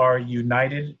all are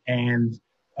united, and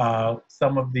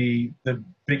some of the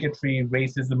bigotry,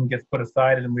 racism gets put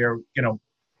aside, and we are,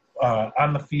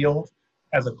 on the field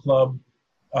as a club,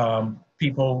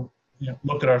 people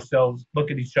look at ourselves,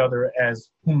 look at each other as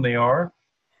whom they are,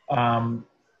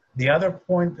 The other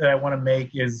point that I want to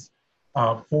make is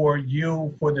for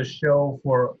you, for the show,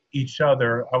 for each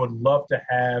other, I would love to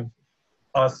have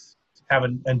us have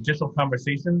an additional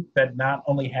conversation that not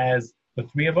only has the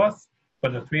three of us,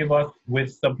 but the three of us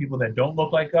with some people that don't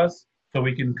look like us, so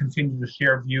we can continue to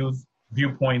share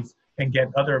viewpoints, and get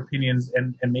other opinions,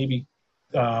 and maybe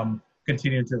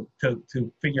continue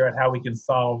to figure out how we can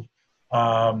solve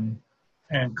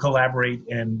and collaborate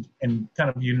and kind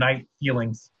of unite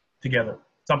feelings together,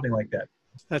 something like that.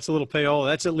 That's a little payola.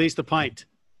 That's at least a pint.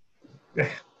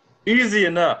 Easy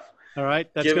enough. All right,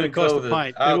 that's going to cost a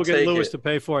pint. Maybe we'll get Lewis to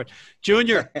pay for it.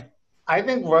 Junior. I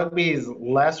think rugby is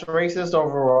less racist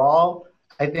overall.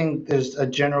 I think there's a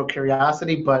general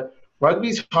curiosity, but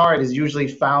rugby's heart is usually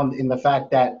found in the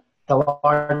fact that the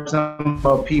large number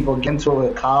of people get into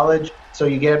a college, so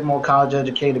you get more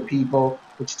college-educated people,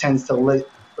 which tends to lead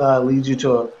you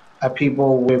to a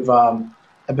people with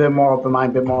a bit more open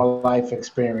mind, a bit more life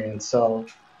experience. So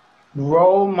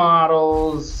role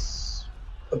models,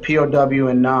 POW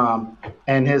and Nam,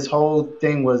 and his whole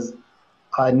thing was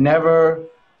never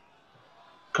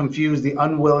confuse the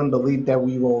unwilling belief that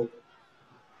we will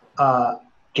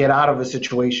get out of a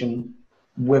situation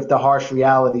with the harsh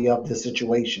reality of the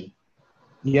situation.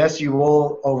 Yes, you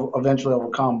will eventually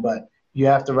overcome, but you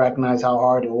have to recognize how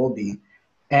hard it will be.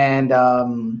 And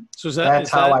so that's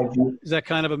how I view. Is that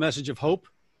kind of a message of hope?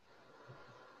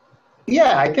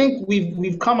 Yeah, I think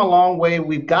we've come a long way.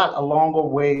 We've got a longer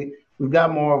way. We've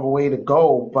got more of a way to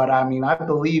go. But I mean, I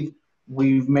believe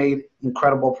we've made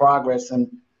incredible progress, and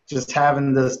just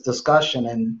having this discussion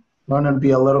and learning to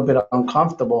be a little bit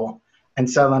uncomfortable and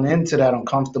settling into that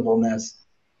uncomfortableness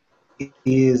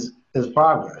is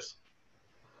progress.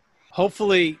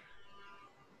 Hopefully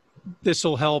this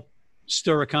will help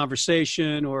stir a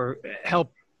conversation or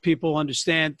help people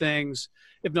understand things.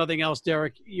 If nothing else,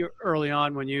 Derek, you're early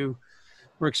on when you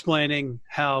were explaining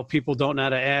how people don't know how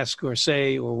to ask or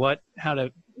say or how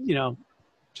to,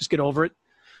 just get over it.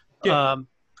 Yeah.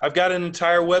 I've got an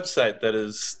entire website that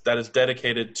is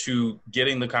dedicated to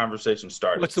getting the conversation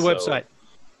started. What's the website?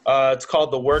 It's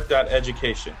called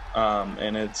thework.education,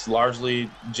 and it's largely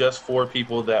just for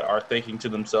people that are thinking to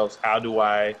themselves, how do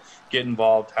I get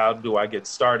involved? How do I get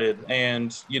started?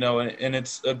 And, and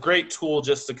it's a great tool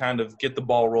just to kind of get the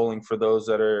ball rolling for those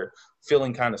that are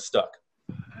feeling kind of stuck.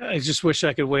 I just wish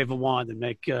I could wave a wand and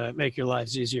make your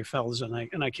lives easier, fellas, and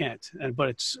I can't. But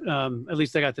it's at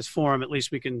least I got this forum. At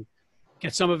least we can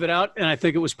get some of it out, and I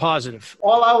think it was positive.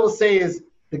 All I will say is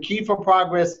the key for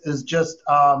progress is just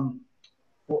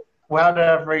how did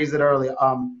I phrase it earlier?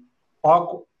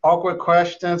 Awkward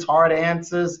questions, hard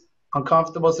answers,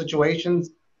 uncomfortable situations.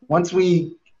 Once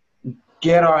we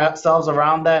get ourselves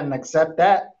around that and accept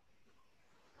that,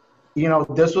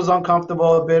 this was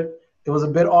uncomfortable a bit. It was a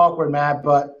bit awkward, Matt,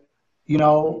 but you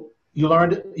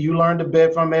learned a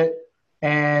bit from it,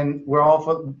 and we're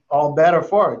all better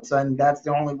for it. And that's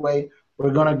the only way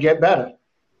we're gonna get better.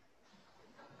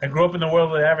 I grew up in the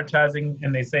world of advertising,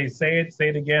 and they say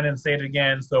it again, and say it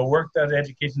again. So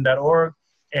work.education.org.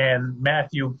 And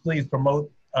Matthew, please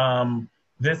promote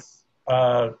this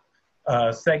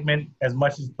segment as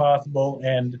much as possible.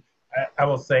 And I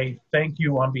will say thank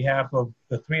you on behalf of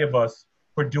the three of us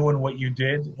for doing what you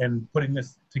did and putting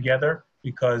this together,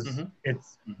 because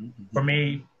it's, for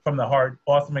me, from the heart,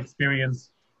 awesome experience.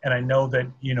 And I know that,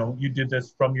 you did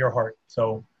this from your heart.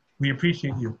 So we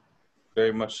appreciate you.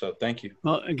 Very much so. Thank you.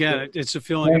 Well, again, it's a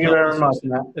feeling Thank you very much,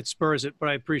 Matt. that spurs it, but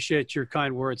I appreciate your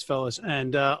kind words, fellas.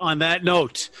 And on that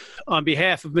note, on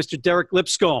behalf of Mr. Derek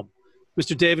Lipscomb,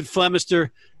 Mr. David Flemister,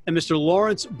 and Mr.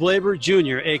 Lawrence Blaber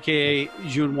Jr., a.k.a.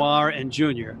 Junior and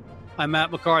Junior, I'm Matt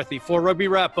McCarthy for Rugby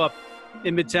Wrap-Up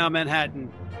in Midtown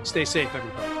Manhattan. Stay safe,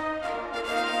 everybody.